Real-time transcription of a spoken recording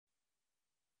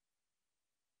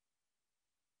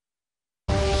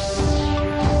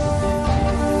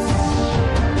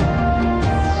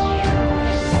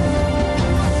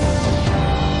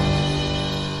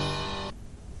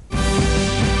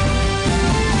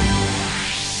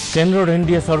কেন্দ্ৰৰ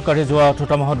এনডিএ চৰকাৰে যোৱা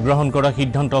 8টা মাহত গ্ৰহণ কৰা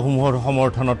সিদ্ধান্তসমূহৰ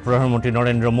সমৰ্থনত প্ৰধানমন্ত্ৰী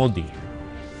নৰেন্দ্ৰ মোদী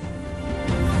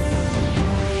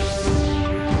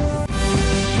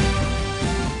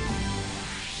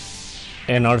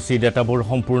এনআৰসি ডেটাবোৰ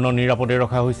সম্পূৰ্ণ নিৰাপদে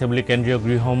ৰখা হৈছে বুলি কেন্দ্ৰীয়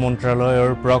গৃহ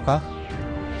মন্ত্ৰালয়ৰ প্ৰকাশ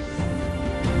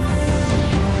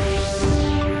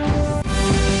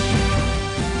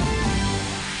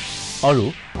আৰু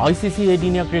আইসিসি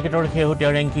এদিনীয়া ক্ৰিকেটৰ শেহতীয়া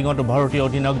ৰেংকিঙত ভাৰতীয়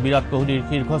অধিনায়ক বিৰাট কোহলিৰ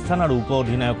শীৰ্ষস্থান আৰু উপ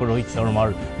অধিনায়ক ৰোহিত শৰ্মাৰ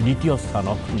দ্বিতীয় স্থান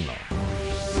অক্ষুণ্ণ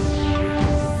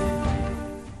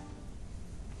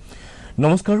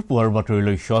নমস্কাৰ পুৱাৰ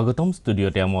বাতৰিলৈ স্বাগতম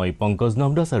ষ্টুডিঅ'তে মই পংকজ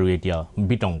নামদাস আৰু এতিয়া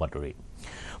বিতং বাতৰি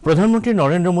প্ৰধানমন্ত্ৰী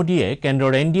নৰেন্দ্ৰ মোদীয়ে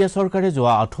কেন্দ্ৰৰ এনডিএ চৰকাৰে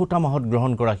যোৱা 8টা মাহত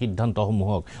গ্ৰহণ কৰা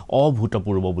সিদ্ধান্তসমূহক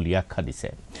অভূতপূৰ্ব বুলি আখ্যা দিছে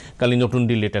কালি নতুন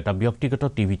দিল্লীত এটা ব্যক্তিগত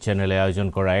টিভি চেনেলে আয়োজন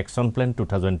কৰা একশ্যন প্লেন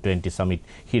 2020 সামিট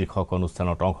শীৰ্ষক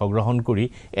অনুষ্ঠানত অংশগ্ৰহণ কৰি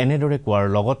এনেদৰে কোৱাৰ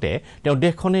লগতে তেওঁ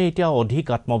দেশখনে এতিয়া অধিক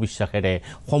আত্মবিশ্বাসেৰে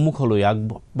সন্মুখলৈ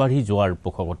আগবাঢ়ি যোৱাৰ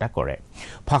পোষকতা কৰে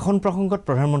ভাষণ প্ৰসংগত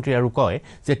প্ৰধানমন্ত্ৰী আৰু কয়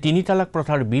যে 3 তালাক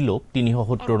প্ৰথাৰ বিলোপ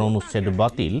 370 অনুচ্ছেদ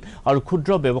বাতিল আৰু ক্ষুদ্ৰ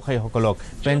ব্যৱসায়ীসকলক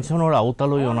পেঞ্চনৰ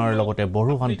আওতালৈ অনাৰ লগতে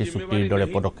বহু শান্তি চুক্তিৰ দৰে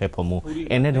পদক্ষেপসমূহ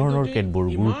এনে ধৰণৰ কেতবোৰ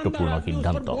গুৰুত্বপূৰ্ণ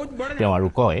সিদ্ধান্ত তেওঁ আৰু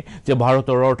কয় যে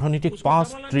ভাৰতৰ অৰ্থনীতিক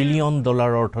 $5 ট্ৰিলিয়ন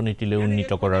অৰ্থনীতিলৈ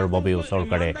উন্নীত কৰাৰ বাবেও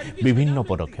চৰকাৰে বিভিন্ন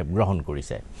পদক্ষেপ গ্ৰহণ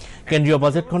কৰিছে কেন্দ্ৰীয়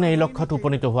বাজেটখনে এই লক্ষ্যত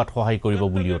উপনীত হোৱাত সহায় কৰিব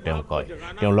বুলিও তেওঁ কয়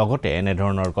তেওঁ লগতে এনে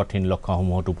ধৰণৰ কঠিন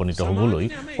লক্ষ্যসমূহত উপনীত হ'বলৈ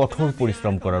কঠোৰ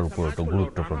পৰিশ্ৰম কৰাৰ ওপৰতো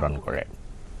গুৰুত্ব প্ৰদান কৰে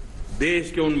देश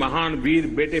के उन महान वीर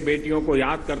बेटे बेटियों को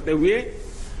याद करते हुए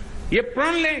ये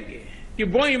प्रण लेंगे कि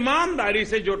वो ईमानदारी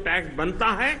से जो टैक्स बनता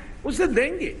है उसे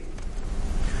देंगे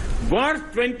वर्ष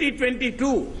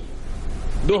 2022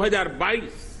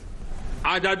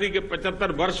 आजादी के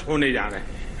 75 वर्ष होने जा रहे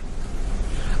हैं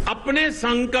अपने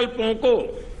संकल्पों को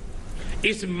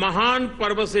इस महान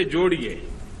पर्व से जोड़िए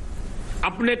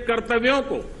अपने कर्तव्यों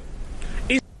को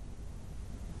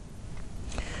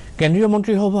কেন্দ্ৰীয়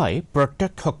মন্ত্ৰীসভাই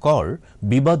প্ৰত্যক্ষ কৰ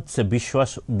বিবাদ সে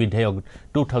বিশ্বাস বিধেয়ক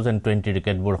 2020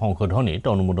 কেতবোৰ সংশোধনীত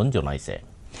অনুমোদন জনাইছে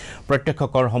প্ৰত্যক্ষ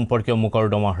কৰ সম্পৰ্কীয়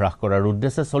মোকৰ্দমা হ্ৰাস কৰাৰ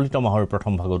উদ্দেশ্যে চলিত মাহৰ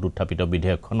প্ৰথম ভাগত উত্থাপিত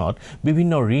বিধেয়কখনত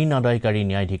বিভিন্ন ঋণ আদায়কাৰী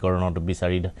ন্যায়াধিকৰণত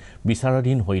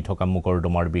বিচাৰাধীন হৈ থকা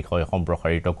মোকৰ্দমাৰ বিষয়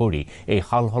সম্প্ৰসাৰিত কৰি এই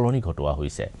সালসলনি ঘটোৱা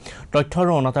হৈছে তথ্য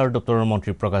আৰু অনাতাঁৰ দপ্তৰৰ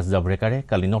মন্ত্ৰী প্ৰকাশ জাভড়েকাৰে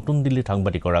কালি নতুন দিল্লীত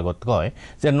সাংবাদিকৰ আগত কয়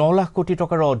যে 9 লাখ কোটি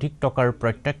টকাৰ অধিক টকাৰ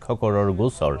প্ৰত্যক্ষ কৰৰ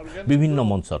গোচৰ বিভিন্ন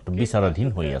মঞ্চত বিচাৰাধীন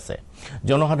হৈ আছে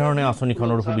জনসাধাৰণে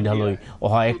আঁচনিখনৰ সুবিধালৈ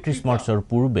অহা 31 মাৰ্চৰ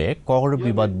পূৰ্বে কৰ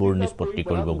বিবাদবোৰ নিষ্পত্তি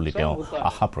কৰিব বুলি তেওঁ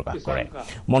আশা প্ৰকাশ কৰে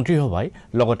মন্ত্ৰীসভাই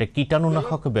লগতে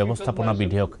কীটাণুনাশক ব্যৱস্থাপনা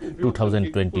বিধেয়ক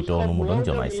 2020 অনুমোদন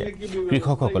জনাইছে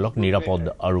কৃষকসকলক নিৰাপদ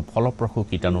আৰু ফলপ্ৰসূ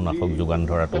কীটাণুনাশক যোগান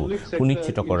ধৰাটো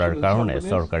সুনিশ্চিত কৰাৰ কাৰণে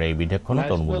চৰকাৰে এই বিধেয়কখনত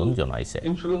অনুমোদন জনাইছে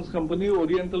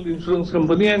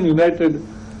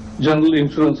General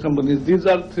insurance companies. These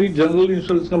are 3 general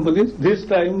insurance companies. This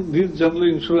time, these general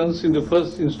insurance in the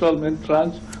first installment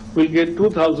tranche will get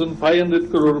 2,500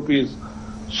 crore rupees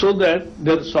so that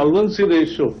their solvency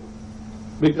ratio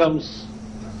becomes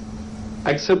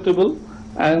acceptable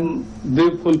and they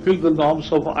fulfill the norms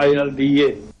of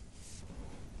IRDA.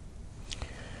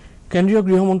 কেন্দ্ৰীয়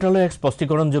গৃহ মন্ত্ৰালয়ে এক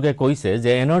স্পষ্টীকৰণযোগে কৈছে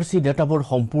যে NRC ডেটাবোৰ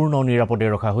সম্পূৰ্ণ নিৰাপদে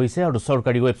ৰখা হৈছে আৰু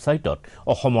চৰকাৰী ৱেবছাইটত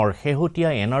অসমৰ শেহতীয়া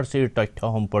এনআৰসিৰ তথ্য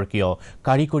সম্পৰ্কীয়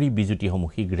কাৰিকৰী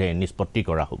বিজুতিসমূহ শীঘ্ৰে নিষ্পত্তি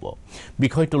কৰা হ'ব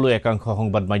বিষয়টোলৈ একাংশ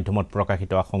সংবাদ মাধ্যমত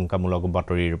প্ৰকাশিত আশংকামূলক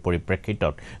বাতৰিৰ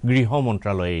পৰিপ্ৰেক্ষিতত গৃহ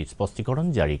মন্ত্ৰালয়ে এই স্পষ্টীকৰণ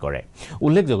জাৰি কৰে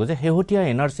উল্লেখযোগ্য যে শেহতীয়া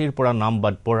এনআৰসিৰ পৰা নাম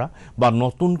বাদ পৰা বা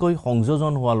নতুনকৈ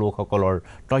সংযোজন হোৱা লোকসকলৰ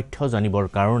তথ্য জানিবৰ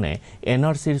কাৰণে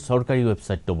এনআৰসিৰ চৰকাৰী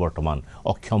ৱেবছাইটটো বৰ্তমান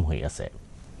অক্ষম হৈ আছে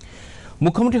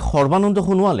মুখ্যমন্ত্ৰী সৰ্বানন্দ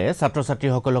সোণোৱালে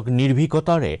ছাত্ৰ-ছাত্ৰীসকলক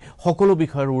নিৰ্ভীকতাৰে সকলো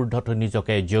বিষয়ৰ ঊৰ্ধত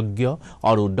নিজকে যোগ্য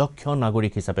আৰু দক্ষ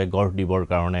নাগৰিক হিচাপে গঢ় দিবৰ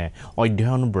কাৰণে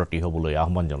অধ্যয়নব্ৰতী হ'বলৈ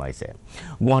আহ্বান জনাইছে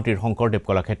গুৱাহাটীৰ শংকৰদেৱ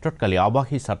কলাক্ষেত্ৰত কালি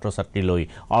আৱাসী ছাত্ৰ-ছাত্ৰীলৈ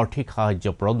আৰ্থিক সাহায্য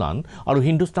প্ৰদান আৰু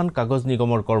হিন্দুস্তান কাগজ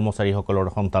নিগমৰ কৰ্মচাৰীসকলৰ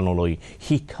সন্তানলৈ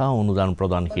শিক্ষা অনুদান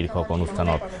প্ৰদান শীৰ্ষক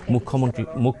অনুষ্ঠানত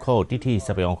মুখ্য অতিথি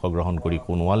হিচাপে অংশগ্ৰহণ কৰি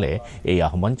সোণোৱালে এই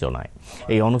আহ্বান জনায়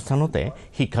এই অনুষ্ঠানতে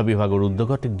শিক্ষা বিভাগৰ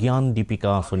উদ্যোগত জ্ঞান দীপিকা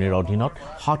আঁচনিৰ অধীনত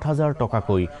 7,000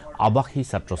 টকাকৈ আৱাসী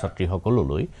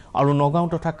ছাত্ৰ-ছাত্ৰীসকললৈ আৰু নগাঁও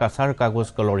তথা কাছাৰ কাগজ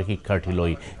কলৰ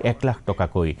শিক্ষাৰ্থীলৈ 1 লাখ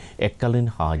টকাকৈ এককালীন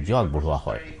সাহায্য আগবঢ়োৱা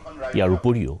হয় ইয়াৰ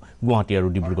উপৰিও গুৱাহাটী আৰু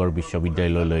ডিব্ৰুগড়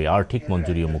বিশ্ববিদ্যালয়লৈ আৰ্থিক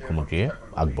মঞ্জুৰিও মুখ্যমন্ত্ৰীয়ে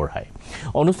আগবঢ়ায়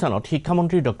অনুষ্ঠানত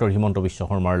শিক্ষামন্ত্ৰী ডক্টৰ হিমন্ত বিশ্ব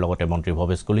শৰ্মাৰ লগতে মন্ত্ৰী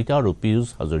ভৱেশ কলিতা আৰু পীয়ুষ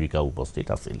হাজৰিকা উপস্থিত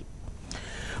আছিল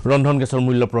ৰন্ধন গেছৰ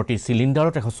মূল্য প্ৰতি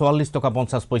চিলিণ্ডাৰত 144 টকা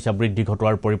 50 পইচা বৃদ্ধি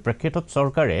ঘটোৱাৰ পৰিপ্ৰেক্ষিতত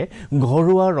চৰকাৰে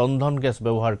ঘৰুৱা ৰন্ধন গেছ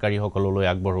ব্যৱহাৰকাৰীসকললৈ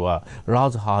আগবঢ়োৱা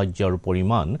ৰাজ সাহায্যৰ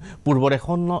পৰিমাণ পূৰ্বৰ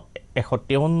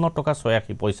 153 টকা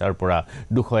 86 পইচাৰ পৰা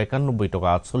 291 টকা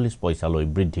 48 পইচালৈ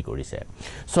বৃদ্ধি কৰিছে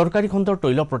চৰকাৰী খণ্ডৰ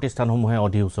তৈল প্ৰতিষ্ঠানসমূহে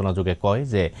অধিসূচনাযোগে কয়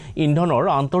যে ইন্ধনৰ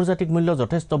আন্তৰ্জাতিক মূল্য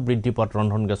যথেষ্ট বৃদ্ধি পোৱাত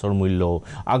ৰন্ধন গেছৰ মূল্য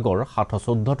আগৰ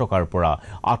 714 টকাৰ পৰা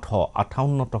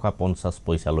 858 টকা 50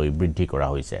 পইচালৈ বৃদ্ধি কৰা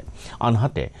হৈছে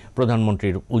আনহাতে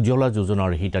প্ৰধানমন্ত্ৰীৰ উজ্জ্বলা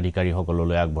যোজনাৰ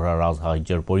হিতাধিকাৰীসকললৈ আগবঢ়া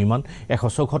ৰাজসাহায্যৰ পৰিমাণ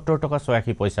 174 টকা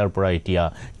 86 পইচাৰ পৰা এতিয়া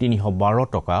 312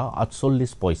 টকা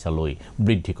 48 পইচালৈ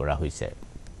বৃদ্ধি কৰা হৈছে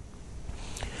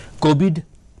কোভিড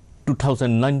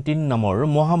 2019 নামৰ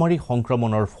মহামাৰী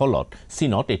সংক্ৰমণৰ ফলত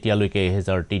চীনত এতিয়ালৈকে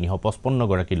 1355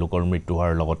 গৰাকী লোকৰ মৃত্যু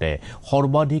হোৱাৰ লগতে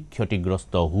সৰ্বাধিক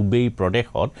ক্ষতিগ্ৰস্ত হুবেই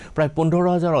প্ৰদেশত প্ৰায়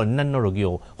 15000 অন্যান্য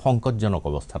ৰোগীও সংকটজনক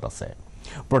অৱস্থাত আছে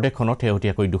প্ৰদেশখনত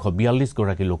শেহতীয়াকৈ 242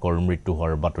 গৰাকী লোকৰ মৃত্যু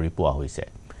হোৱাৰ বাতৰি পোৱা হৈছে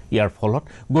ইয়াৰ ফলত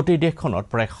গোটেই দেশখনত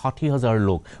প্ৰায় 60000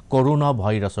 লোক কৰোনা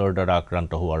ভাইৰাছৰ দ্বাৰা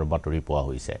আক্ৰান্ত হোৱাৰ বাতৰি পোৱা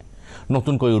হৈছে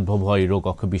নতুনকৈ উদ্ভৱ হোৱা এই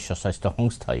ৰোগক বিশ্ব স্বাস্থ্য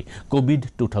সংস্থাই কোভিড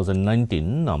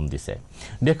 2019 নাম দিছে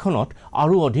দেশখনত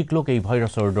আৰু অধিক লোক এই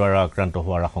ভাইৰাছৰ দ্বাৰা আক্ৰান্ত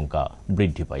হোৱাৰ আশংকা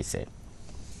বৃদ্ধি পাইছে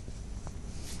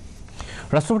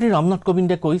ৰাষ্ট্ৰপতি ৰামনাথ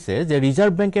কোবিন্দে কৈছে যে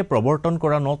ৰিজাৰ্ভ বেংকে প্ৰৱৰ্তন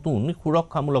কৰা নতুন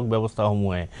সুৰক্ষামূলক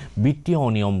ব্যৱস্থাসমূহে বিত্তীয়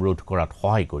অনিয়ম ৰোধ কৰাত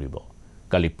সহায় কৰিব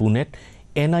কালি পুনেত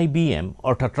NIBM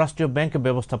অৰ্থাৎ ৰাষ্ট্ৰীয় বেংক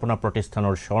ব্যৱস্থাপনা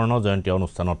প্ৰতিষ্ঠানৰ স্বৰ্ণ জয়ন্তী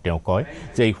অনুষ্ঠানত তেওঁ কয়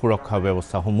যে এই সুৰক্ষা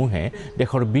ব্যৱস্থাসমূহে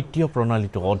দেশৰ বিত্তীয়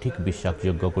প্ৰণালীটো অধিক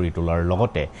বিশ্বাসযোগ্য কৰি তোলাৰ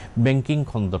লগতে বেংকিং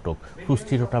খণ্ডটোক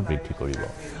সুস্থিৰতা বৃদ্ধি কৰিব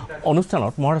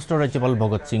অনুষ্ঠানত মহাৰাষ্ট্ৰৰ ৰাজ্যপাল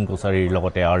ভগত সিং কোছাৰীৰ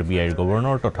লগতে RBIৰ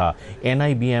গভৰ্ণৰ তথা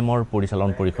NIBMৰ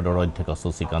পৰিচালন পৰিষদৰ অধ্যক্ষ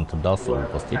শশীকান্ত দাস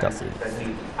উপস্থিত আছিল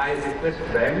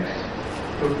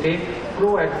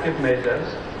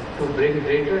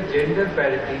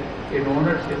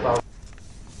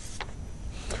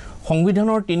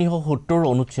সংবিধানৰ 370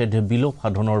 অনুচ্ছেদ বিলোপ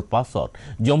সাধনৰ পাছত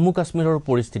জম্মু কাশ্মীৰৰ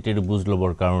পৰিস্থিতিৰ বুজ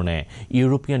ল'বৰ কাৰণে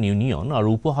ইউৰোপীয়ান ইউনিয়ন আৰু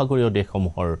উপসাগৰীয়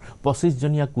দেশসমূহৰ 25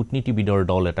 জনীয়া কূটনীতিবিদৰ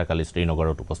দল এটা কালি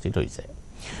শ্ৰীনগৰত উপস্থিত হৈছে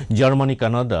Germany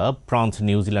Canada France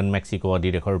New Zealand Mexico আদি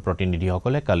দেশৰ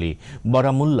প্ৰতিনিধিসকলে কালি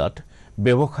বাৰামুল্লাত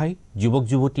ব্যৱসায় যুৱক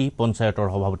যুৱতী পঞ্চায়তৰ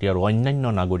সভাপতি আৰু অন্যান্য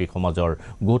নাগৰিক সমাজৰ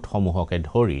গোটসমূহকে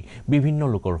ধৰি বিভিন্ন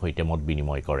লোকৰ সৈতে মত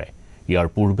বিনিময় কৰে ইয়াৰ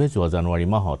পূৰ্বে যোৱা জানুৱাৰী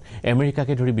মাহত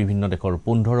আমেৰিকাকে ধৰি বিভিন্ন দেশৰ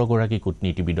 15 গৰাকী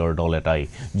কূটনীতিবিদৰ দল এটাই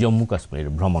জম্মু কাশ্মীৰ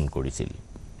ভ্ৰমণ কৰিছিল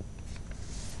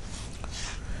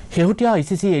শেহতীয়া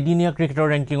ICC এদিনীয়া ক্ৰিকেটৰ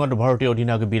ৰেংকিঙত ভাৰতীয়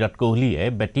অধিনায়ক বিৰাট কোহলীয়ে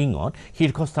বেটিঙত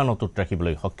শীৰ্ষস্থানত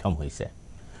ৰাখিবলৈ সক্ষম হৈছে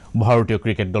ভাৰতীয়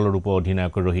ক্ৰিকেট দলৰ উপ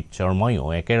অধিনায়ক ৰোহিত শৰ্মায়ো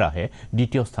একেৰাহে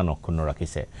দ্বিতীয় স্থান অক্ষুণ্ণ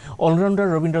ৰাখিছে অলৰাউণ্ডাৰ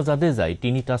ৰবীন্দ্ৰ জাদেজাই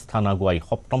 3টা স্থান আগুৱাই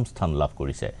 7ম স্থান লাভ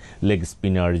কৰিছে লেগ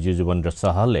স্পিনাৰ যুজবেন্দ্ৰ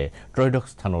চাহালে 3য়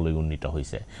স্থানলৈ উন্নীত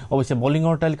হৈছে অৱশ্যে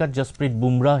বলিঙৰ তালিকাত জসপ্ৰীত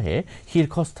বুমৰাহে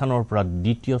শীৰ্ষস্থানৰ পৰা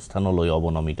 2য় স্থানলৈ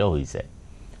অৱনমিত হৈছে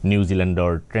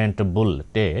নিউজিলেণ্ডৰ ট্ৰেণ্ট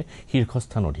বোল্টে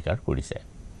শীৰ্ষস্থান অধিকাৰ কৰিছে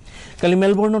কালি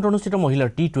মেলবৰ্ণত অনুষ্ঠিত মহিলাৰ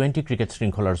T20 ক্ৰিকেট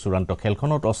শৃংখলাৰ চূড়ান্ত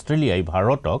খেলখনত অষ্ট্ৰেলিয়াই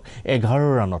ভাৰতক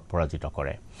 11 ৰানত পৰাজিত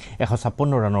কৰে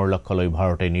 156 ৰানৰ লক্ষ্যলৈ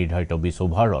ভাৰতে নিৰ্ধাৰিত 20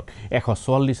 অভাৰত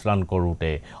 144 ৰান কৰোঁতে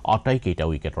আটাইকেইটা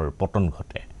উইকেটৰ পতন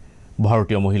ঘটে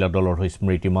ভাৰতীয় মহিলা দলৰ হৈ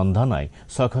স্মৃতি মান্ধানাই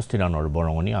 66 ৰানৰ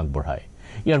বৰঙণি আগবঢ়ায়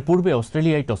ইয়াৰ পূৰ্বে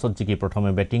অষ্ট্ৰেলিয়াই টছত জিকি প্ৰথমে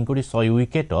বেটিং কৰি 6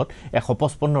 উইকেটত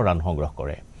 155 ৰান সংগ্ৰহ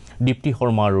কৰে দীপ্তি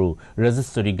শৰ্মা আৰু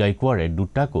ৰাজেশ্বৰী গায়কোৱাৰে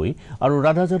দুটাকৈ আৰু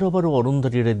ৰাধা যাদৱ আৰু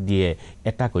অৰুন্ধতীৰে দিয়ে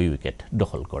এটাকৈ উইকেট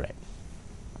দখল কৰে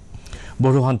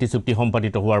বড়ো শান্তি চুক্তি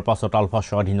সম্পাদিত হোৱাৰ পাছত আলফা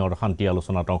স্বাধীনৰ শান্তি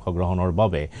আলোচনাত অংশগ্ৰহণৰ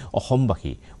বাবে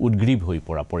অসমবাসী উদ্গ্ৰীৱ হৈ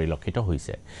পৰা পৰিলক্ষিত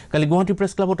হৈছে কালি গুৱাহাটী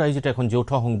প্ৰেছ ক্লাবত আয়োজিত এখন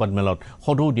যৌথ সংবাদমেলত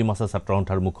সদৌ ডিমাচা ছাত্ৰ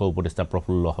সন্থাৰ মুখ্য উপদেষ্টা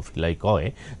প্ৰফুল্ল হাফিলাই কয়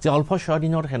যে আলফা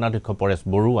স্বাধীনৰ সেনাধ্যক্ষ পৰেশ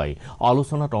বৰুৱাই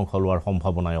আলোচনাত অংশ লোৱাৰ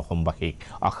সম্ভাৱনাই অসমবাসীক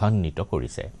আশান্বিত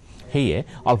কৰিছে হেয়ে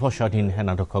আলফা স্বাধীন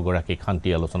সেনাধ্যক্ষগৰাকীক শান্তি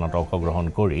আলোচনাত অংশগ্ৰহণ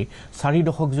কৰি 4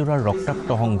 দশক জোৰাৰ ৰক্তাক্ত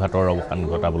সংঘাতৰ অৱসান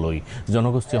ঘটাবলৈ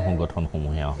জনগোষ্ঠীয়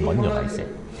সংগঠনসমূহে আহ্বান জনাইছে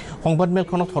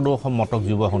সংবাদমেলখনত সদৌ অসম মটক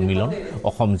যুৱ সন্মিলন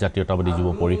অসম জাতীয়তাবাদী যুৱ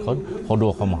পৰিষদ সদৌ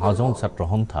অসম হাজং ছাত্ৰ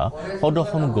সন্থা সদৌ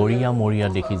অসম গৰিয়া মৰিয়া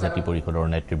দেশী জাতি পৰিষদৰ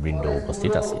নেতৃবৃন্দ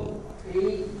উপস্থিত আছিল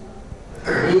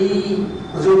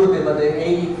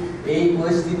এই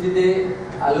পৰিস্থিতিতে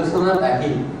আলোচনাত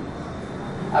আহি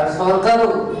আৰু চৰকাৰো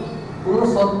কোনো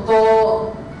সত্য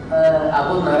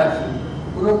আগত নাৰাখি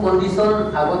কোনো কণ্ডিশ্যন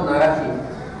আগত নাৰাখি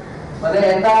মানে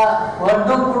এটা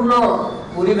সৌহাৰ্দ্যপূৰ্ণ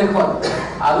পৰিৱেশত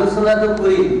আলোচনাটো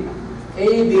কৰি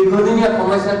এই দীৰ্ঘদিনীয়া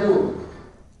সমস্যাটো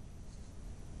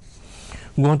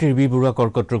গুৱাহাটীৰ বি বৰুৱা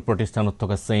কৰ্কট ৰোগ প্ৰতিষ্ঠানত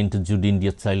থকা সেইণ্ট জুড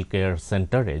ইণ্ডিয়া চাইল্ড কেয়াৰ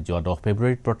চেণ্টাৰে যোৱা 10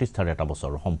 ফেব্ৰুৱাৰীত প্ৰতিষ্ঠাৰ এটা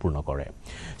বছৰ সম্পূৰ্ণ কৰে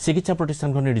চিকিৎসা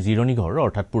প্ৰতিষ্ঠানখনৰ জিৰণি ঘৰ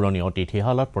অৰ্থাৎ পুৰণি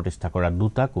অতিথিশালাত প্ৰতিষ্ঠা কৰা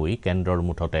দুটাকৈ কেন্দ্ৰৰ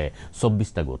মুঠতে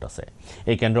 24টা গোট আছে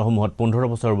এই কেন্দ্ৰসমূহত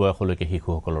 15 বছৰ বয়সলৈকে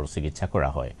শিশুসকলৰ চিকিৎসা কৰা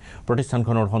হয়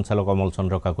প্ৰতিষ্ঠানখনৰ সঞ্চালক অমল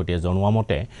চন্দ্ৰ কাকতিয়ে জনোৱা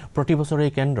মতে প্ৰতি বছৰে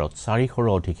এই কেন্দ্ৰত 400ৰো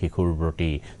অধিক শিশুৰ প্ৰতি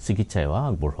চিকিৎসা সেৱা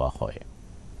আগবঢ়োৱা হয়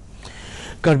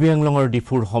কাৰ্বি আংলঙৰ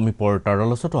ডিফুৰ সমীপৰ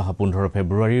তাৰালছত অহা 15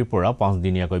 ফেব্ৰুৱাৰীৰ পৰা 5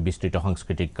 দিনীয়াকৈ বিস্তৃত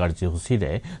সাংস্কৃতিক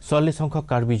কাৰ্যসূচীৰে 44 সংখ্যক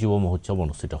কাৰ্বি যুৱ মহোৎসৱ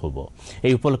অনুষ্ঠিত হ'ব।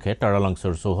 এই উপলক্ষে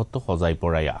তাৰালংছৰ চৌহদটো সজাই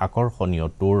পৰাই আকৰ্ষণীয়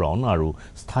তোৰণ আৰু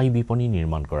স্থায়ী বিপণী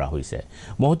নিৰ্মাণ কৰা হৈছে।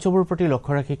 মহোৎসৱৰ প্ৰতি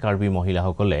লক্ষ্য ৰাখি কাৰ্বি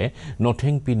মহিলাসকলে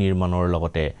নথেংপি নিৰ্মাণৰ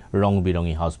লগতে ৰং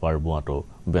বিৰঙী সাজপাৰ বোৱাটো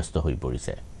ব্যস্ত হৈ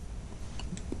পৰিছে।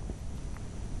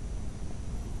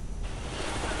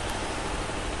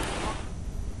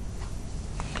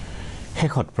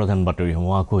 শেষত প্ৰধান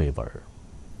বাতৰিসমূহ আকৌ এবাৰ।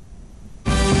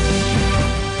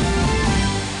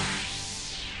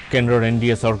 কেন্দ্ৰৰ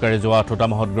NDA চৰকাৰে যোৱা 8টা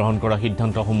মাহত গ্ৰহণ কৰা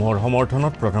সিদ্ধান্তসমূহৰ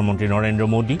সমৰ্থনত প্ৰধানমন্ত্ৰী নৰেন্দ্ৰ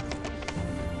মোদী।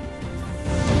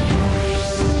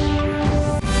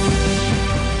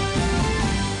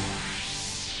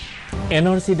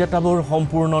 NRC ডাটাবোৰ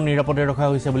সম্পূৰ্ণ নিৰাপদে ৰখা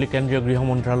হৈছে বুলি কেন্দ্ৰীয় গৃহ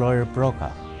মন্ত্ৰালয়ৰ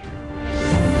প্ৰকাশ।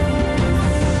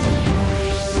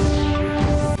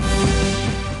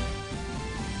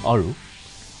 আৰু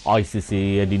ICC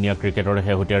এদিনীয়া ক্ৰিকেটৰ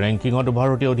শেহতীয়া ৰেংকিঙত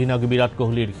ভাৰতীয় অধিনায়ক বিৰাট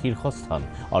কোহলিৰ শীৰ্ষস্থান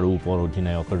আৰু উপ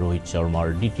অধিনায়ক ৰোহিত শৰ্মাৰ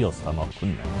দ্বিতীয় স্থান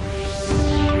অক্ষুণ্ণ।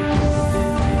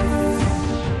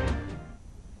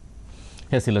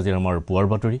 আছিল আজিৰ আমাৰ পুৱাৰ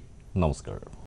বাতৰি। নমস্কাৰ।